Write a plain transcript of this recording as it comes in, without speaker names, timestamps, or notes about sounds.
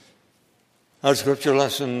Our scripture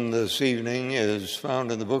lesson this evening is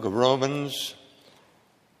found in the book of Romans,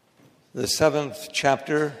 the 7th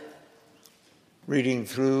chapter, reading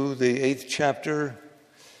through the 8th chapter,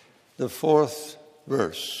 the 4th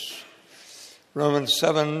verse. Romans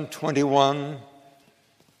 7:21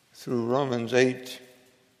 through Romans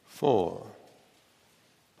 8:4.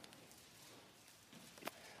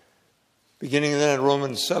 Beginning then at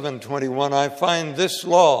Romans 7:21, I find this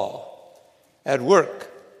law at work.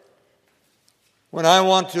 When I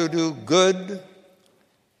want to do good,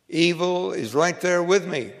 evil is right there with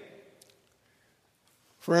me.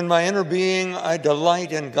 For in my inner being I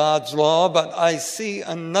delight in God's law, but I see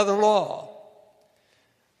another law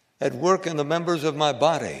at work in the members of my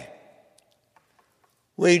body,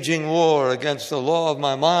 waging war against the law of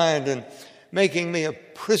my mind and making me a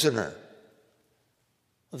prisoner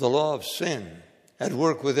of the law of sin at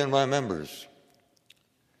work within my members.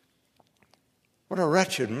 What a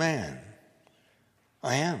wretched man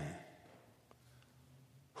I am.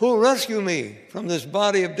 Who will rescue me from this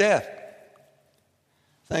body of death?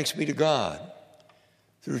 Thanks be to God,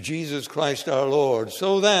 through Jesus Christ our Lord.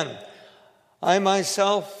 So then, I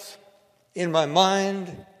myself, in my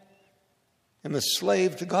mind, am a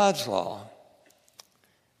slave to God's law.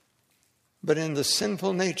 But in the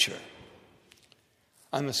sinful nature,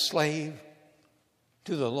 I'm a slave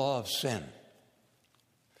to the law of sin.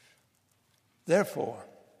 Therefore,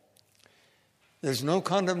 there's no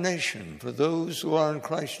condemnation for those who are in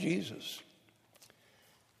Christ Jesus.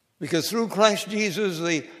 Because through Christ Jesus,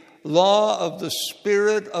 the law of the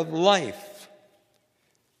Spirit of life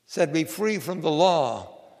set me free from the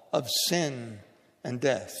law of sin and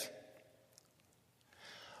death.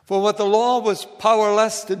 For what the law was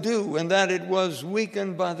powerless to do, in that it was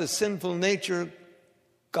weakened by the sinful nature,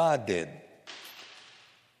 God did,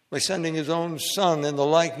 by sending his own Son in the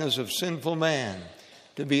likeness of sinful man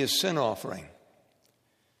to be a sin offering.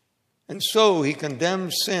 And so he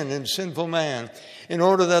condemned sin in sinful man in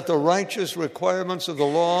order that the righteous requirements of the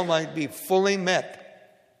law might be fully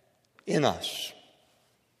met in us,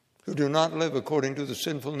 who do not live according to the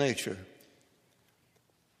sinful nature,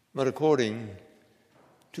 but according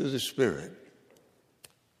to the Spirit.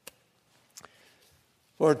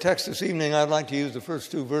 For our text this evening, I'd like to use the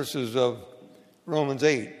first two verses of Romans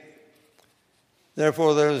 8.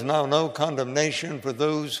 Therefore, there is now no condemnation for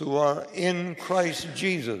those who are in Christ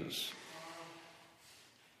Jesus,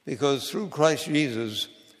 because through Christ Jesus,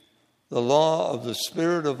 the law of the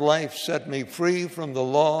Spirit of life set me free from the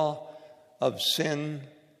law of sin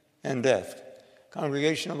and death.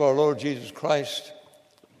 Congregation of our Lord Jesus Christ,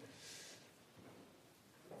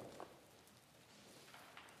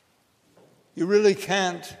 you really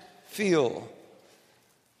can't feel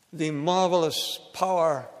the marvelous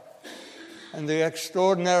power and the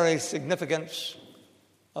extraordinary significance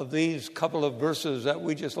of these couple of verses that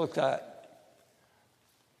we just looked at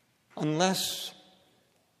unless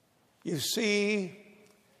you see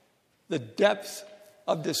the depth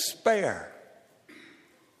of despair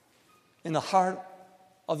in the heart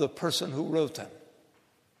of the person who wrote them.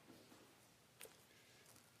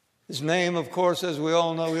 His name, of course, as we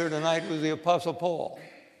all know here tonight, was the Apostle Paul.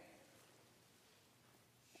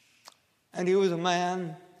 And he was a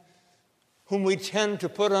man whom we tend to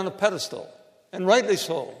put on a pedestal, and rightly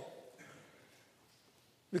so,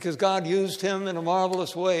 because God used him in a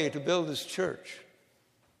marvelous way to build his church.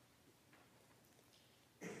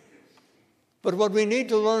 But what we need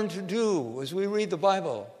to learn to do as we read the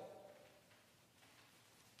Bible,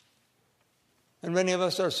 and many of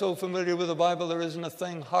us are so familiar with the Bible, there isn't a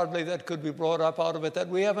thing hardly that could be brought up out of it that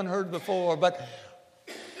we haven't heard before, but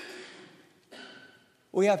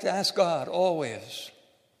we have to ask God always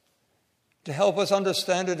to help us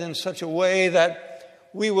understand it in such a way that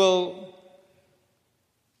we will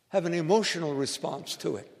have an emotional response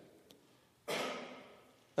to it,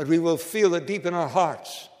 that we will feel it deep in our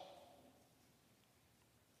hearts.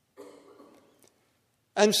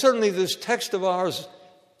 And certainly this text of ours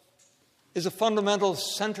is a fundamental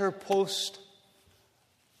center post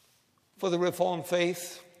for the Reformed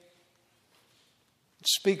faith. It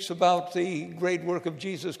speaks about the great work of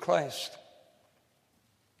Jesus Christ.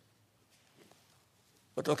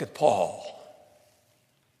 But look at Paul,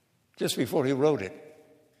 just before he wrote it.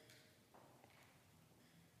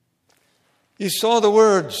 You saw the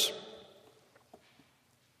words,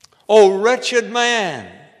 "O wretched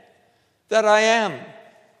man that I am,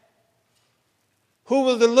 who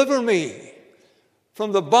will deliver me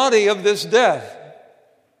from the body of this death?"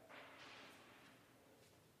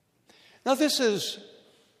 Now this is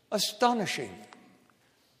astonishing,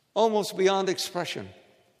 almost beyond expression,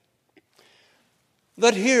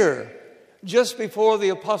 that here just before the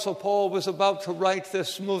Apostle Paul was about to write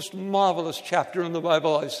this most marvelous chapter in the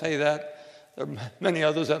Bible. I say that. There are many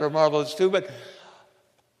others that are marvelous too, but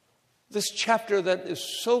this chapter that is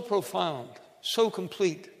so profound, so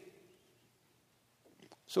complete,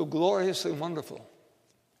 so gloriously wonderful.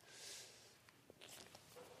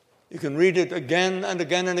 You can read it again and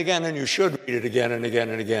again and again, and you should read it again and again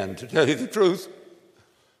and again, to tell you the truth.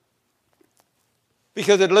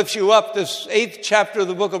 Because it lifts you up, this 8th chapter of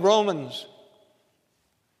the book of Romans.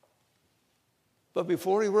 But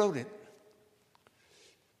before he wrote it,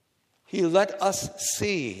 he let us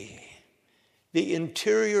see the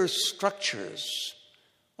interior structures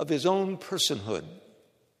of his own personhood.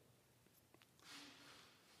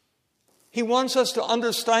 He wants us to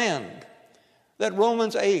understand that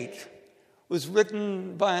Romans 8 was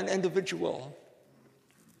written by an individual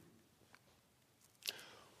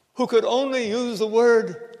who could only use the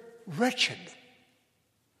word wretched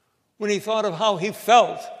when he thought of how he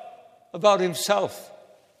felt about himself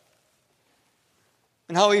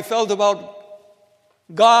and how he felt about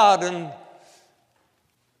God and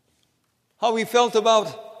how he felt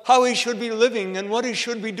about how he should be living and what he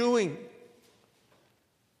should be doing.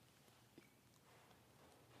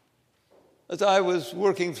 As I was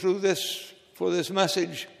working through this for this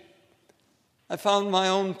message, I found my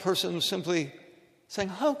own person simply saying,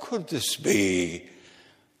 how could this be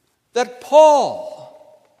that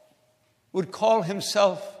Paul would call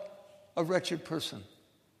himself a wretched person?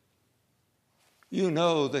 You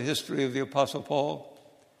know the history of the Apostle Paul.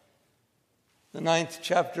 The 9th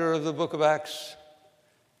chapter of the book of Acts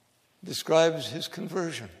describes his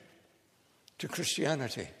conversion to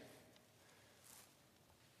Christianity.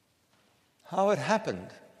 How it happened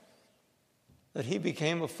that he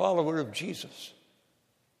became a follower of Jesus.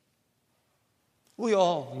 We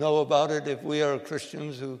all know about it if we are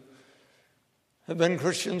Christians who have been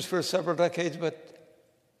Christians for several decades, but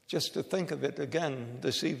just to think of it again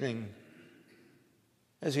this evening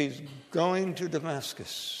as he's going to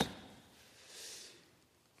Damascus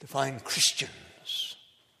to find Christians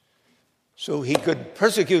so he could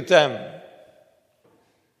persecute them.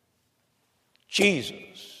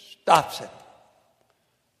 Jesus stops him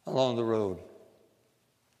along the road.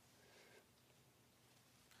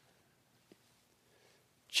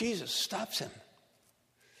 Jesus stops him.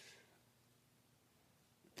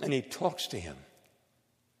 And he talks to him.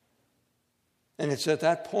 And it's at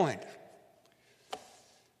that point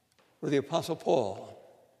where the Apostle Paul,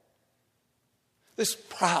 this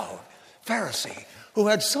proud Pharisee who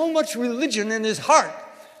had so much religion in his heart,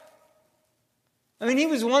 I mean, he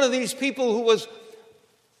was one of these people who was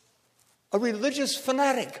a religious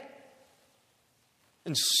fanatic.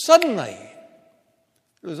 And suddenly,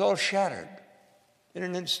 it was all shattered in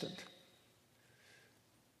an instant.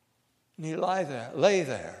 And he lay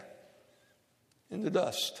there in the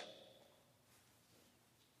dust.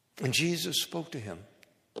 And Jesus spoke to him.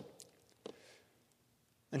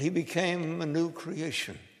 And he became a new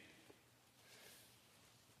creation.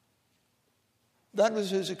 That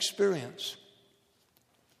was his experience.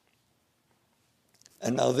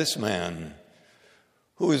 And now this man,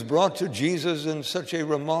 who is brought to Jesus in such a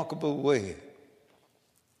remarkable way,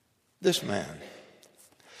 this man,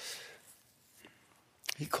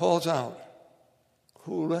 he calls out,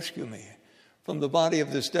 "Who will rescue me from the body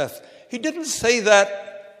of this death?" He didn't say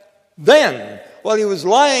that then, while he was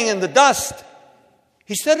lying in the dust.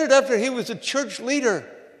 He said it after he was a church leader,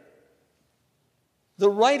 the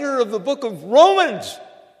writer of the book of Romans.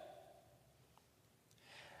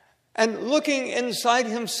 And looking inside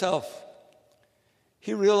himself,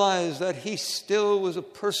 he realized that he still was a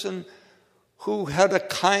person who had a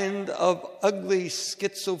kind of ugly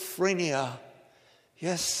schizophrenia.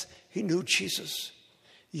 Yes, he knew Jesus.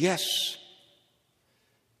 Yes.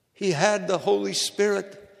 He had the Holy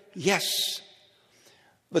Spirit. Yes.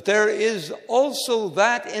 But there is also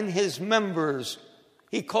that in his members.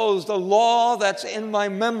 He calls the law that's in my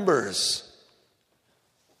members.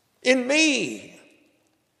 In me.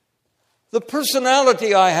 The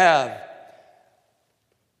personality I have.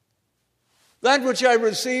 That which I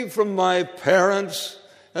received from my parents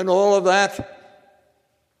and all of that.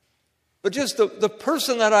 But just the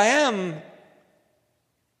person that I am.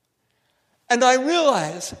 And I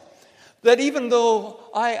realize that even though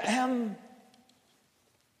I am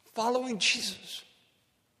following Jesus,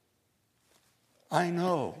 I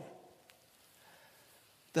know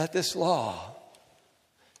that this law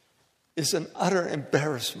is an utter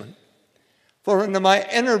embarrassment For in my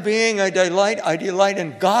inner being I delight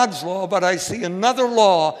in God's law, but I see another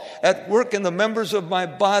law at work in the members of my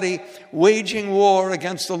body, waging war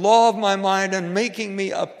against the law of my mind and making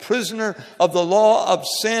me a prisoner of the law of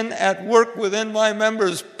sin at work within my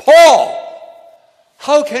members. Paul,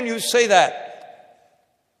 how can you say that?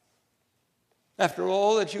 After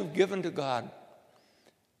all that you've given to God,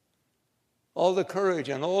 all the courage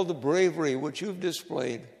and all the bravery which you've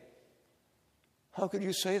displayed, how could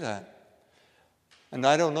you say that? And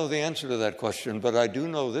I don't know the answer to that question, but I do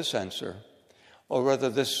know this answer, or rather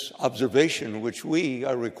this observation, which we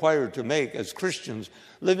are required to make as Christians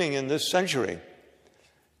living in this century,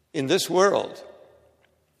 in this world.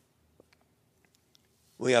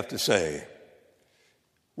 We have to say,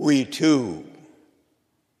 we too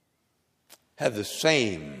have the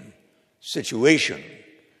same situation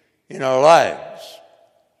in our lives.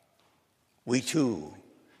 We too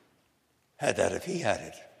had that if he had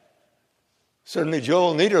it. Certainly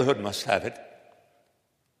Joel Niederhood must have it.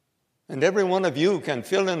 And every one of you can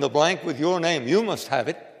fill in the blank with your name. You must have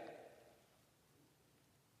it.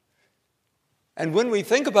 And when we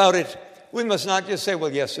think about it, we must not just say,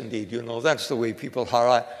 well, yes, indeed, that's the way people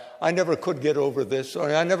are. I never could get over this,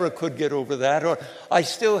 or I never could get over that, or I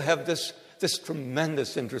still have this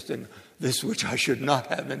tremendous interest in this which I should not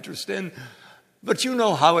have interest in. But you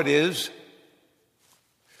know how it is.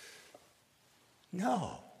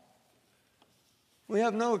 No. We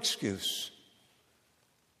have no excuse.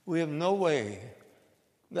 We have no way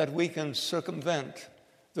that we can circumvent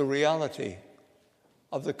the reality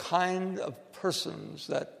of the kind of persons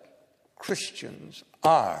that Christians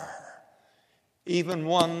are. Even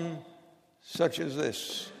one such as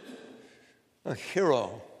this, a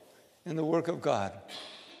hero in the work of God.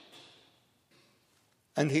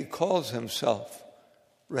 And he calls himself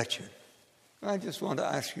wretched. I just want to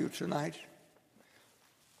ask you tonight,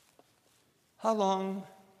 how long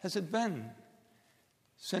has it been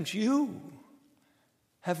since you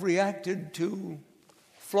have reacted to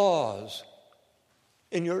flaws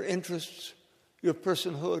in your interests, your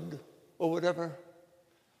personhood, or whatever,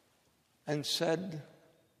 and said,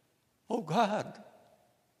 oh God,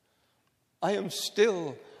 I am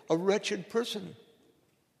still a wretched person?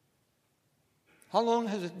 How long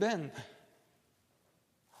has it been?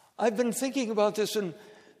 I've been thinking about this,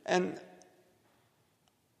 and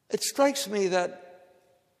it strikes me that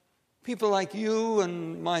people like you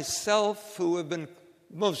and myself, who have been,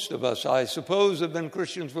 most of us, I suppose, have been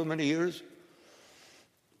Christians for many years,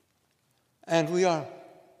 and we are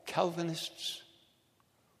Calvinists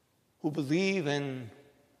who believe in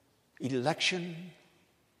election,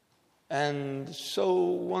 and so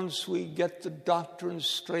once we get the doctrine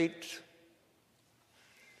straight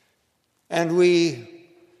and we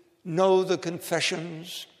know the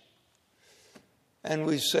confessions, and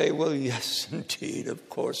we say, well, yes, indeed, of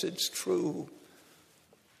course, it's true.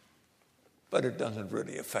 But it doesn't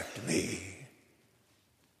really affect me.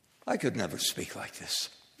 I could never speak like this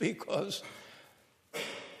because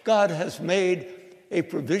God has made a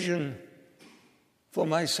provision for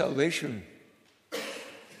my salvation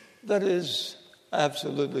that is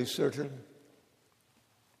absolutely certain.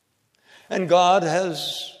 And God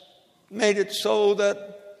has made it so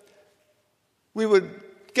that we would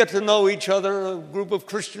get to know each other, a group of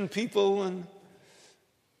Christian people, and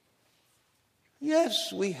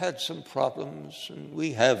yes, we had some problems, and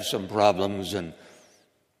we have some problems, and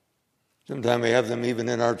sometimes we have them even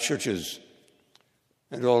in our churches,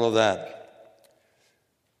 and all of that.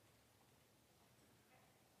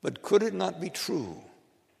 But could it not be true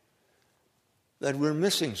that we're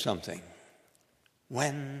missing something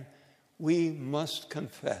when we must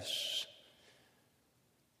confess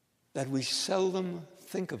that we seldom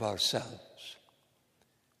think of ourselves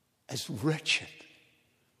as wretched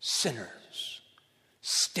sinners,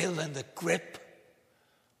 still in the grip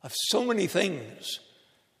of so many things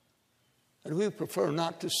that we prefer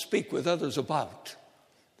not to speak with others about,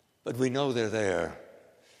 but we know they're there.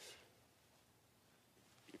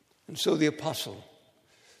 And so the apostle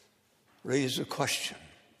raised a question: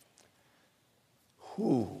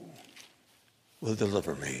 who will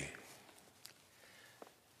deliver me?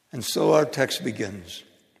 And so our text begins.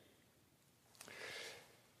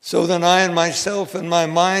 So then I in myself and my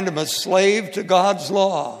mind am a slave to God's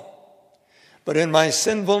law, but in my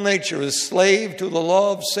sinful nature a slave to the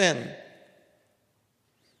law of sin.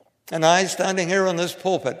 And I, standing here on this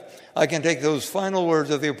pulpit, I can take those final words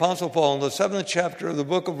of the Apostle Paul in the 7th chapter of the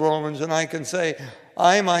book of Romans, and I can say,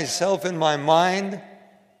 I myself in my mind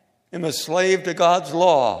am a slave to God's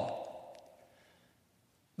law,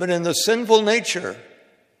 but in the sinful nature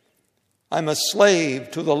I'm a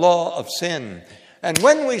slave to the law of sin. And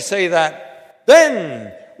when we say that,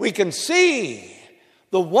 then we can see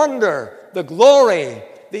the wonder, the glory,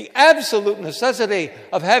 the absolute necessity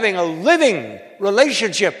of having a living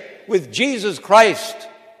relationship with Jesus Christ.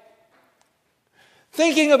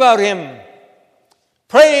 Thinking about him,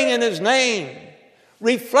 praying in his name,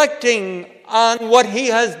 reflecting on what he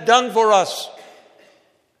has done for us.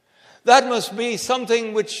 That must be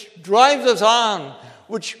something which drives us on,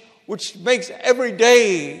 which makes every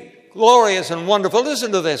day glorious and wonderful.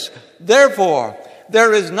 Listen to this. Therefore,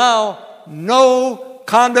 there is now no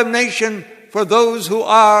condemnation for those who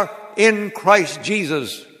are in Christ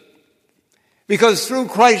Jesus. Because through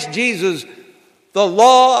Christ Jesus, the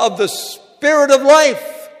law of the Spirit of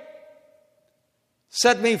life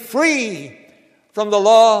set me free from the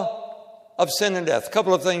law of sin and death. A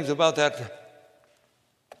couple of things about that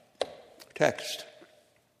text.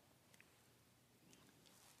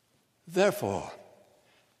 Therefore,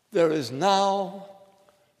 there is now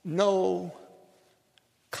no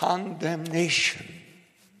condemnation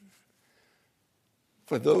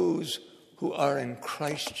for those who are in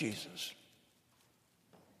Christ Jesus.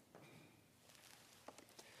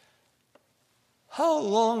 How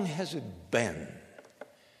long has it been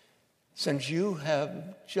since you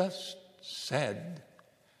have just said,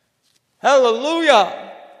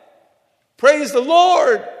 hallelujah, praise the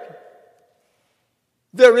Lord?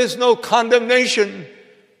 There is no condemnation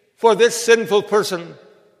for this sinful person.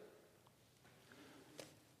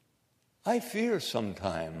 I fear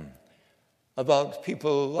sometimes about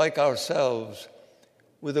people like ourselves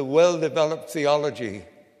with a well-developed theology,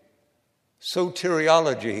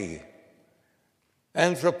 soteriology,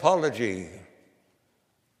 anthropology,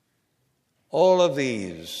 all of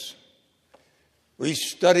these. We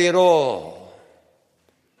study it all,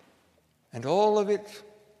 and all of it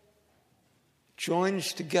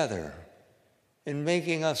joins together in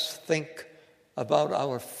making us think about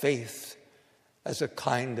our faith as a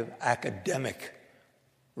kind of academic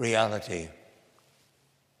reality.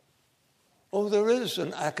 Oh, there is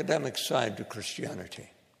an academic side to Christianity.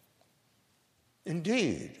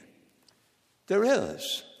 Indeed, there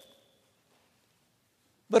is.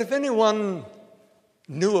 But if anyone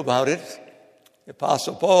knew about it, the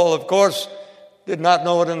Apostle Paul, of course, did not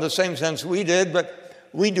know it in the same sense we did, but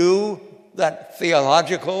we do. That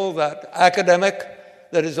theological, that academic,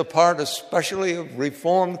 that is a part especially of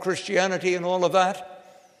Reformed Christianity and all of that.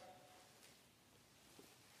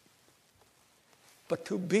 But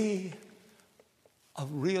to be a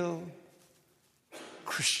real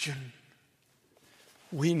Christian,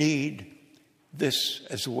 we need this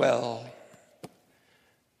as well.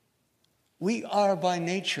 We are by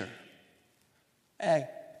nature a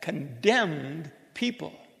condemned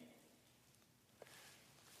people.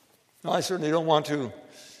 Now, I certainly don't want to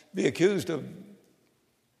be accused of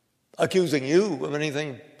accusing you of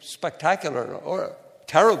anything spectacular or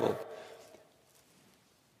terrible.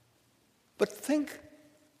 But think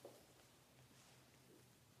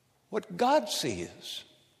what God sees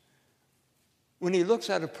when he looks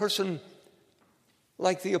at a person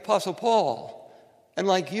like the Apostle Paul and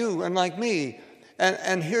like you and like me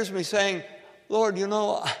and hears me saying, Lord, you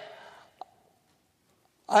know,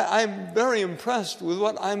 I'm very impressed with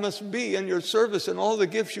what I must be in your service and all the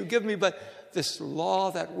gifts you give me, but this law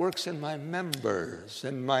that works in my members,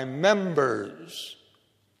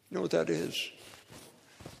 you know what that is?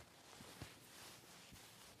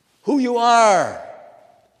 Who you are,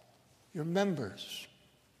 your members.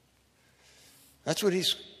 That's what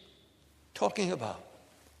he's talking about.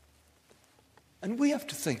 And we have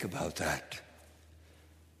to think about that.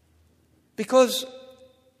 Because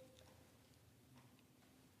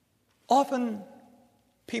often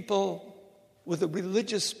people with a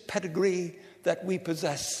religious pedigree that we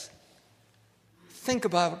possess think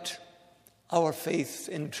about our faith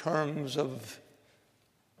in terms of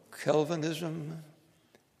Calvinism,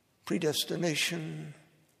 predestination,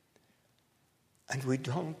 and we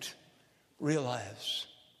don't realize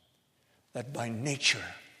that by nature,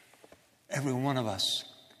 every one of us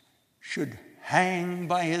should hang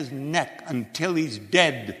by his neck until he's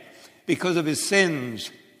dead because of his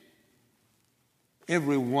sins.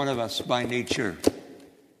 Every one of us by nature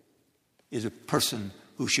is a person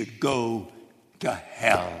who should go to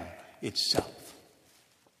hell itself.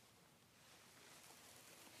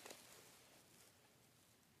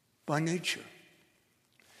 By nature.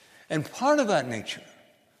 And part of that nature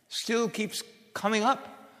still keeps coming up.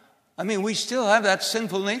 I mean, we still have that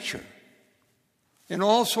sinful nature in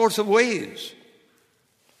all sorts of ways.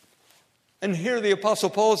 And here the Apostle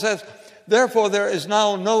Paul says, therefore there is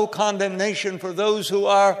now no condemnation for those who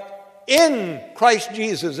are in Christ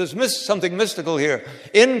Jesus. There's something mystical here.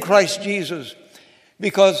 In Christ Jesus.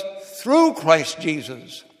 Because through Christ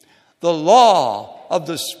Jesus, the law of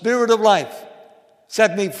the Spirit of life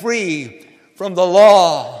set me free from the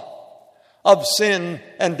law of sin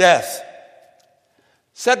and death.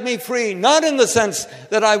 Set me free, not in the sense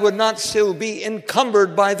that I would not still be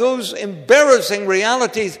encumbered by those embarrassing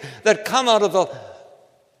realities that come out of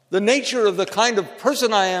the nature of the kind of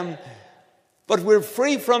person I am, but we're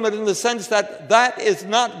free from it in the sense that that is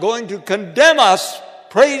not going to condemn us.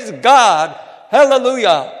 Praise God.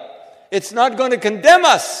 Hallelujah. It's not going to condemn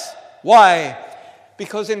us. Why?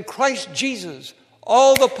 Because in Christ Jesus,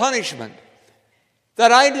 all the punishment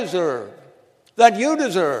that I deserve, that you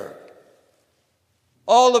deserve,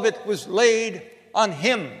 all of it was laid on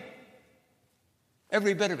him.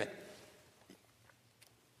 Every bit of it.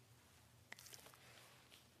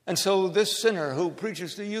 And so this sinner who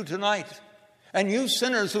preaches to you tonight, and you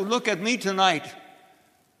sinners who look at me tonight,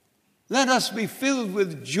 let us be filled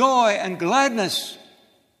with joy and gladness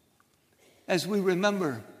as we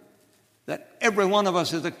remember that every one of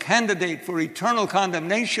us is a candidate for eternal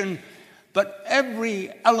condemnation, but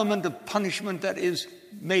every element of punishment that is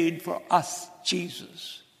made for us,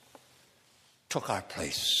 Jesus, took our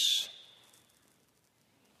place.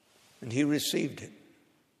 And he received it.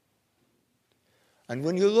 And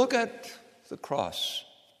when you look at the cross,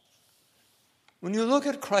 when you look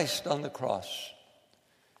at Christ on the cross,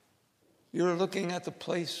 you're looking at the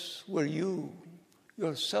place where you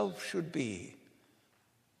yourself should be.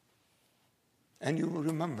 And you will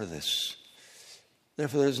remember this.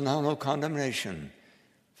 Therefore, there is now no condemnation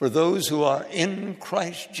for those who are in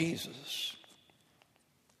Christ Jesus.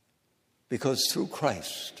 Because through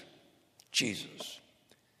Christ Jesus,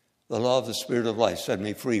 the law of the Spirit of life set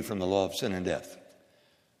me free from the law of sin and death.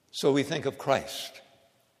 So we think of Christ.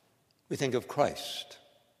 We think of Christ.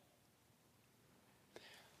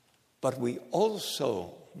 But we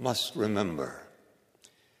also must remember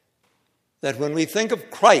that when we think of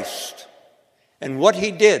Christ and what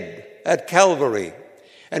he did at Calvary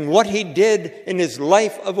and what he did in his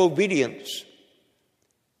life of obedience,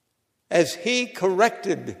 as he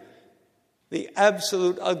corrected the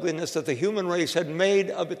absolute ugliness that the human race had made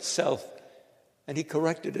of itself, and he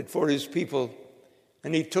corrected it for his people,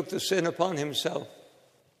 and he took the sin upon himself.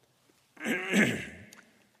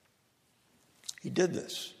 He did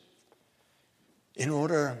this in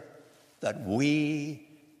order that we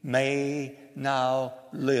may now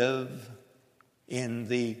live in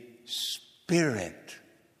the Spirit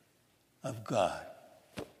of God.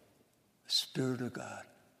 The Spirit of God.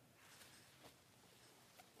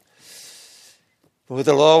 For what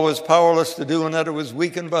the law was powerless to do, and that it was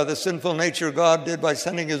weakened by the sinful nature, God did by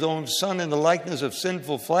sending his own Son in the likeness of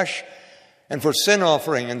sinful flesh, and for sin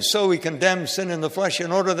offering. And so he condemned sin in the flesh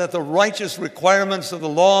in order that the righteous requirements of the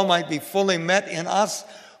law might be fully met in us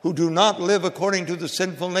who do not live according to the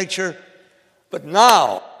sinful nature. But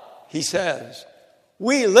now, he says,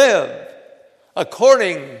 we live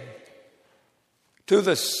according to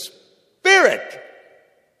the Spirit.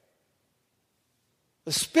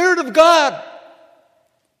 The Spirit of God.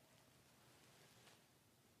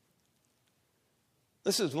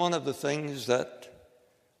 This is one of the things that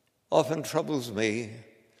often troubles me,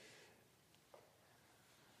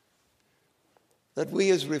 that we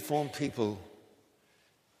as Reformed people,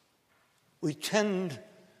 we tend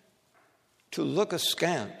to look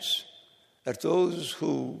askance at those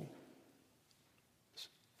who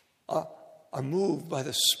are moved by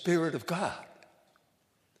the Spirit of God.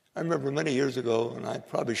 I remember many years ago, and I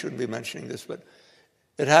probably shouldn't be mentioning this, but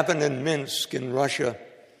it happened in Minsk in Russia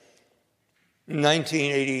in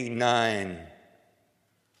 1989.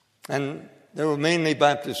 And there were mainly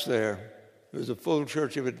Baptists there. There was a full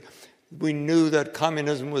church of it. We knew that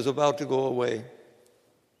communism was about to go away.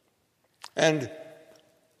 And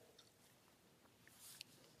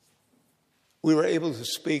we were able to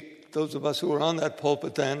speak, those of us who were on that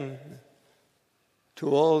pulpit then, to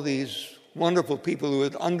all these wonderful people who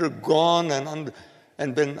had undergone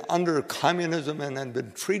and been under communism and had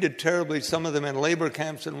been treated terribly, some of them in labor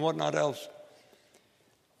camps and whatnot else.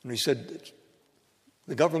 And he said,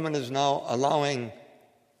 the government is now allowing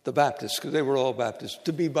the Baptists, because they were all Baptists,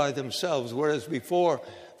 to be by themselves, whereas before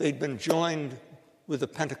they'd been joined with the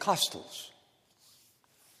Pentecostals.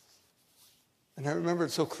 And I remember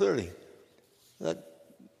it so clearly that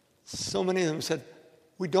so many of them said,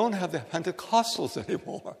 we don't have the Pentecostals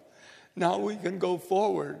anymore. Now we can go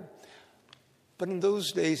forward. But in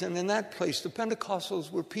those days and in that place, the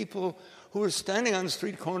Pentecostals were people who were standing on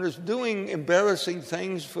street corners doing embarrassing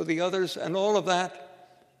things for the others and all of that.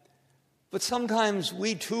 But sometimes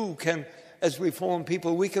we too can, as Reformed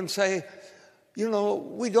people, we can say, we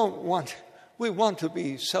want to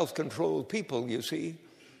be self-controlled people, you see.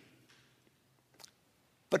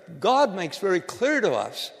 But God makes very clear to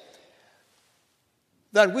us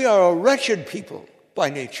that we are a wretched people by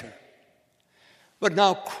nature. But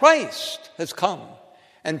now Christ has come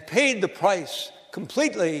and paid the price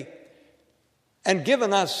completely and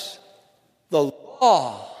given us the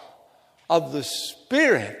law of the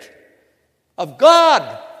Spirit of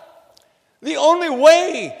God. The only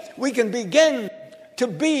way we can begin to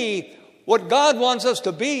be what God wants us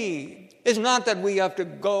to be is not that we have to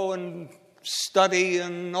go and study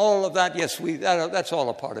and all of that. Yes, that's all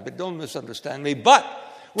a part of it. Don't misunderstand me. But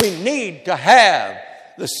we need to have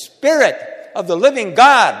the Spirit of the living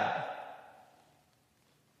God.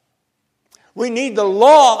 We need the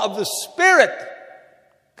law of the Spirit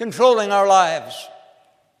controlling our lives.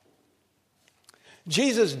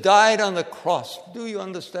 Jesus died on the cross. Do you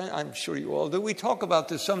understand? I'm sure you all do. We talk about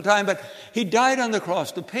this sometime, but he died on the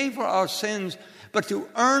cross to pay for our sins, but to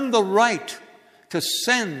earn the right to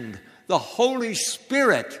send the Holy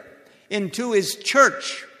Spirit into his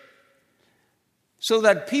church so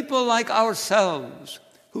that people like ourselves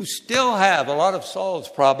who still have a lot of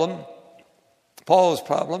Paul's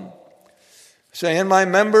problem, say, in my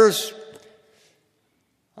members,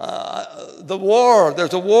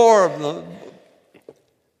 there's a war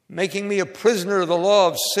making me a prisoner of the law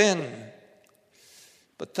of sin.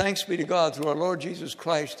 But thanks be to God, through our Lord Jesus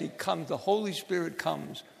Christ, he comes, the Holy Spirit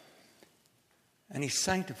comes, and he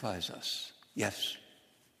sanctifies us. Yes.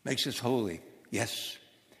 Makes us holy. Yes.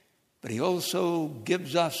 But he also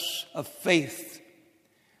gives us a faith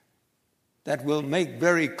that will make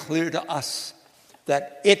very clear to us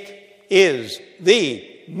that it is the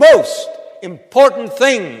most important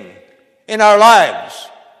thing in our lives,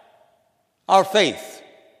 our faith.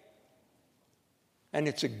 And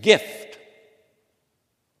it's a gift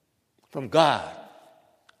from God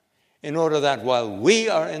in order that while we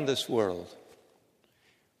are in this world,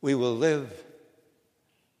 we will live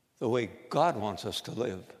the way God wants us to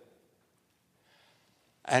live.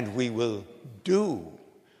 And we will do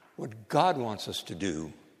what God wants us to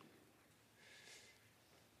do.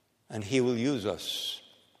 And he will use us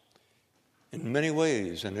in many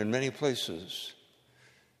ways and in many places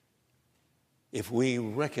if we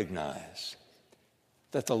recognize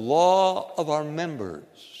that the law of our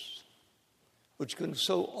members, which can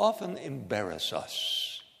so often embarrass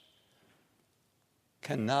us,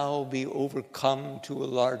 can now be overcome to a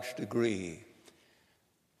large degree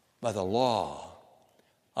by the law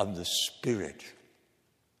of the Spirit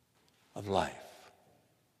of life.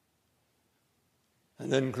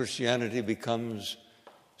 And then Christianity becomes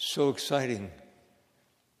so exciting,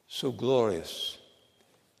 so glorious,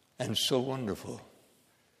 and so wonderful.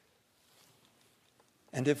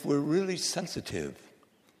 And if we're really sensitive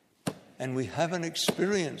and we haven't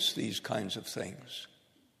experienced these kinds of things,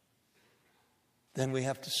 then we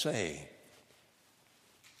have to say,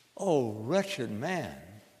 oh, wretched man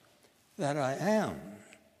that I am,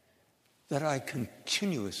 that I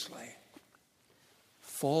continuously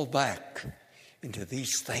fall back into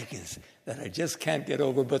these things that I just can't get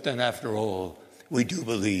over. But then after all, we do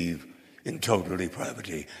believe in total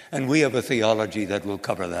depravity. And we have a theology that will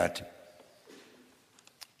cover that.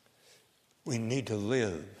 We need to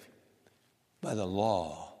live by the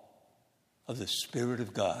law of the Spirit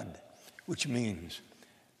of God, which means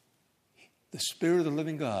the Spirit of the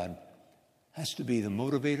living God has to be the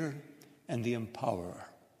motivator and the empowerer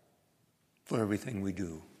for everything we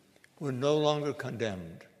do. We're no longer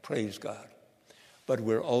condemned, praise God, but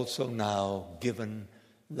we're also now given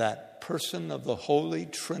that person of the Holy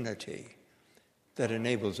Trinity that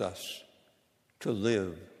enables us to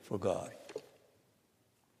live for God.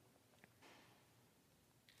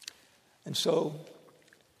 And so,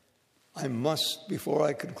 I must, before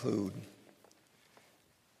I conclude,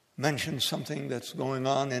 mention something that's going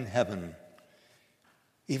on in heaven,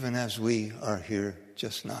 even as we are here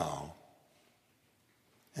just now.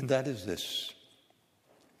 And that is this.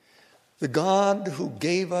 The God who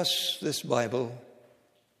gave us this Bible,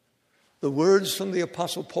 the words from the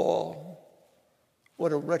Apostle Paul,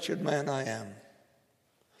 what a wretched man I am.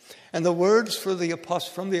 And the words from the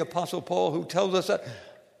Apostle Paul who tells us that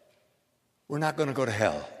we're not going to go to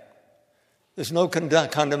hell. There's no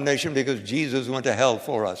condemnation because Jesus went to hell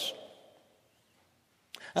for us.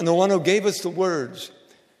 And the one who gave us the words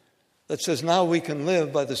that says now we can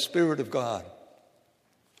live by the Spirit of God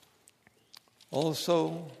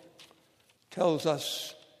also tells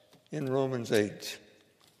us in Romans 8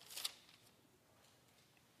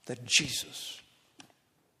 that Jesus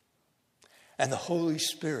and the Holy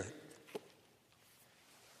Spirit,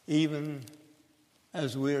 even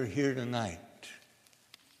as we're here tonight,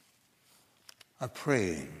 are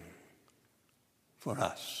praying for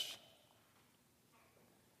us.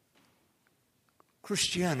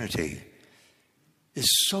 Christianity is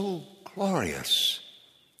so glorious.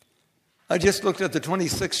 I just looked at the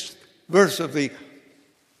 26th verse of the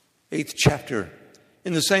 8th chapter.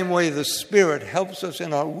 In the same way, the Spirit helps us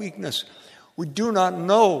in our weakness. We do not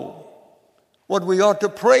know what we ought to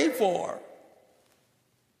pray for,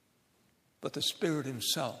 but the Spirit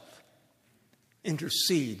himself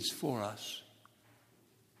intercedes for us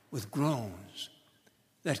with groans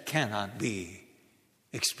that cannot be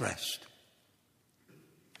expressed.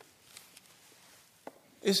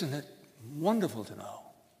 Isn't it wonderful to know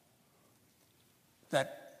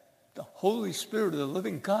that the Holy Spirit of the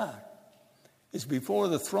living God is before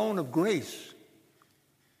the throne of grace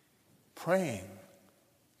praying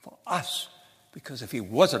for us? Because if he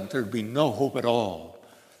wasn't, there'd be no hope at all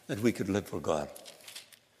that we could live for God.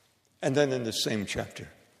 And then in the same chapter,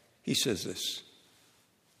 he says this.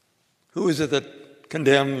 Who is it that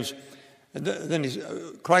condemns? And then he's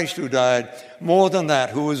Christ who died. More than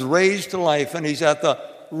that, who was raised to life, and he's at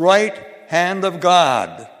the right hand of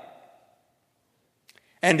God,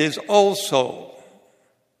 and is also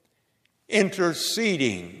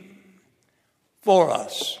interceding for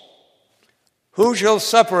us. Who shall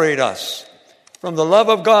separate us from the love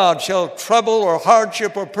of God? Shall trouble or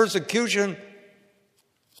hardship or persecution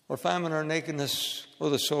or famine or nakedness or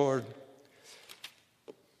the sword?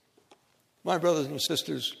 My brothers and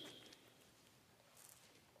sisters,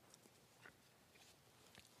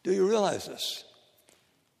 do you realize this?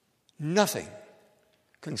 Nothing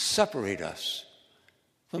can separate us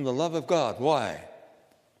from the love of God. Why?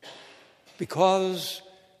 Because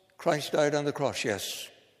Christ died on the cross, yes.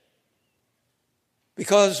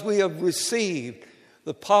 Because we have received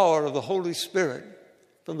the power of the Holy Spirit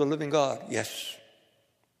from the living God, yes.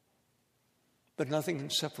 But nothing can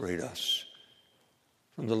separate us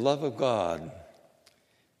from the love of God,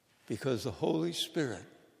 because the Holy Spirit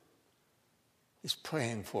is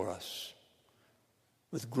praying for us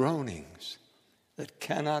with groanings that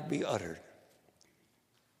cannot be uttered.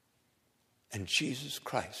 And Jesus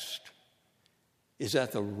Christ is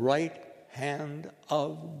at the right hand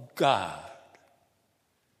of God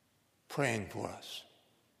praying for us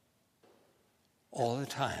all the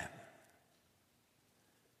time.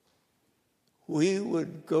 We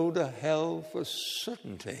would go to hell for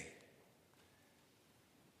certainty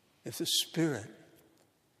if the Spirit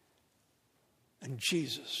and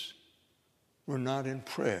Jesus were not in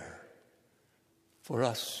prayer for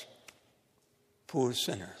us poor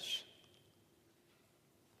sinners.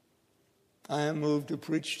 I am moved to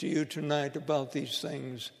preach to you tonight about these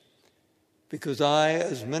things because I,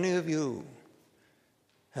 as many of you,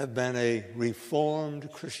 have been a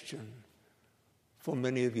Reformed Christian for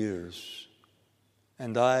many of years.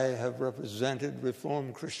 And I have represented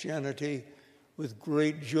Reformed Christianity with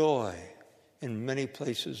great joy in many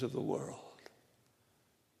places of the world.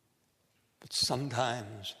 But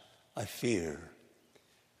sometimes I fear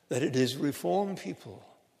that it is Reformed people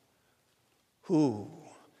who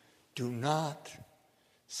do not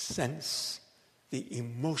sense the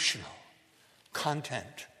emotional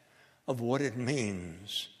content of what it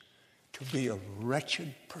means to be a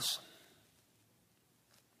wretched person.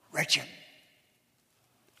 Wretched.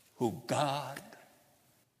 Who God,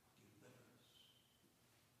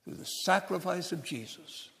 through the sacrifice of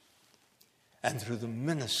Jesus and through the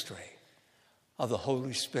ministry of the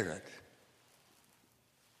Holy Spirit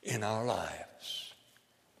in our lives.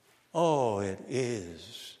 Oh, it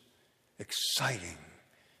is exciting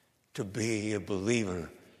to be a believer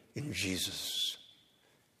in Jesus.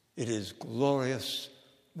 It is glorious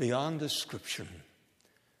beyond description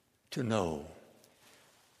to know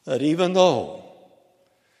that even though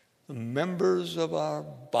the members of our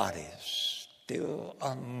bodies still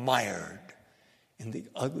are mired in the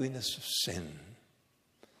ugliness of sin,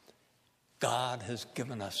 God has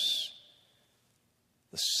given us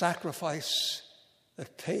the sacrifice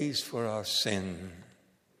that pays for our sin.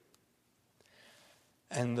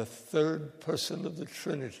 And the third person of the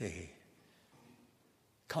Trinity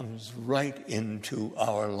comes right into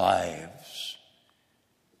our lives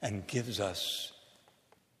and gives us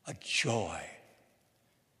a joy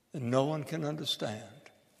that no one can understand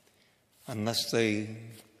unless they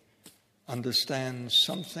understand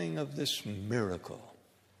something of this miracle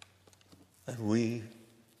that we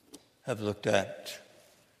have looked at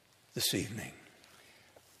this evening.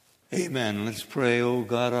 Amen. Let's pray. Oh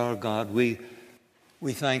God, our God, we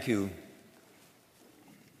thank you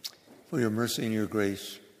for your mercy and your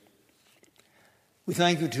grace. We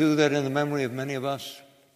thank you, too, that in the memory of many of us,